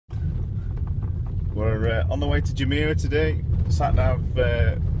We're on the way to Jumeirah today. Sat nav,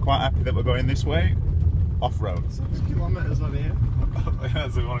 quite happy that we're going this way, off-road. 6 kilometres on here. Yeah,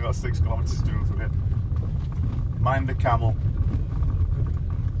 so we've only got 6 kilometres to do from it. Mind the camel.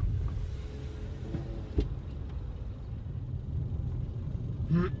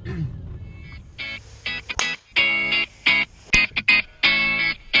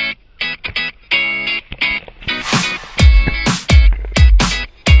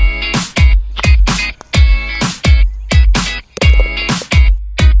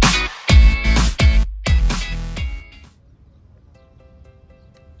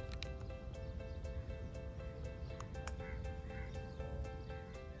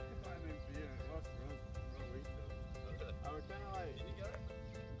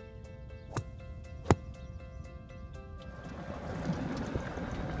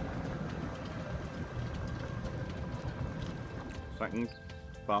 Second,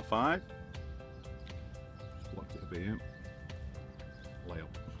 par 5. What did it be? Lay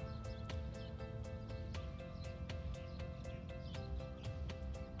up.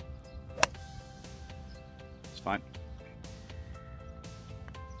 It's fine.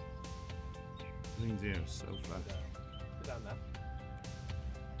 Things here are so fast. Get down there.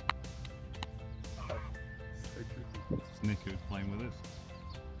 It's Nick who's playing with us.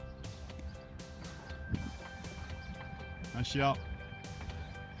 Nice shot.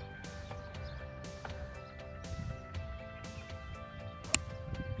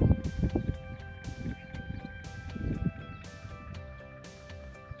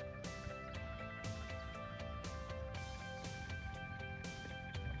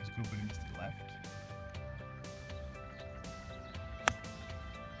 It's good, but he missed it left.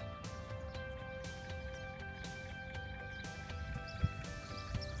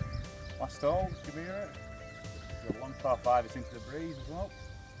 Last hole, Jumeirah. A long par 5, it's into the breeze as well.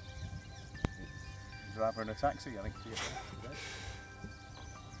 Driver in a taxi, I think.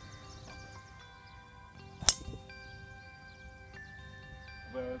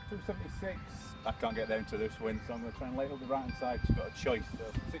 We're 276. I can't get down to this wind, so I'm going to try and lay up the right hand side. She's got a choice. So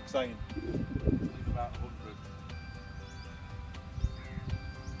 6 iron, about 100.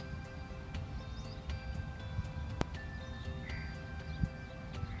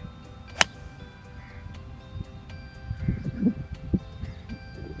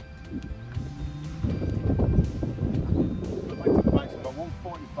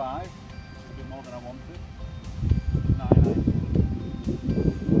 Which is a bit more than I wanted. 9.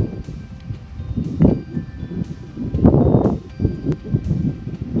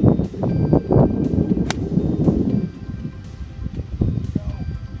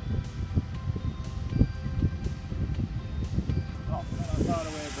 Not that far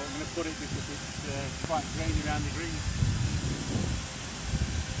away, but I'm going to put it because it's quite grainy around the green.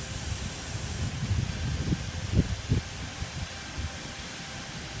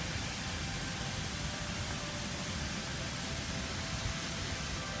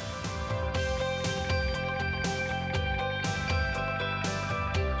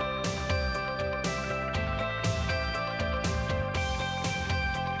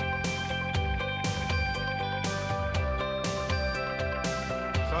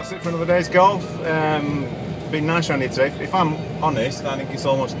 That's it for another day's golf. Been nice around here today. If I'm honest, I think it's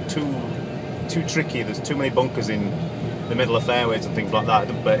almost too tricky. There's too many bunkers in the middle of fairways and things like that.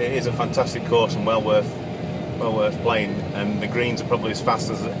 But it is a fantastic course and well worth playing. And the greens are probably as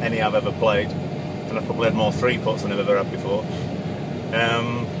fast as any I've ever played. And I've probably had more 3-putts than I've ever had before.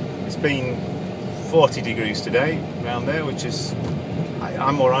 It's been 40 degrees today around there, which is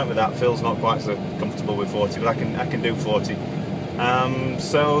I'm all right with that. Phil's not quite so comfortable with 40, but I can do 40.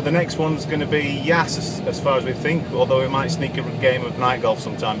 So the next one's going to be Yas, as far as we think, although we might sneak a game of night golf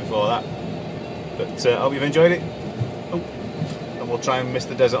sometime before that. But I hope you've enjoyed it. Oh, and we'll try and miss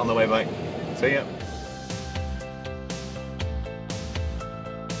the desert on the way back. See ya.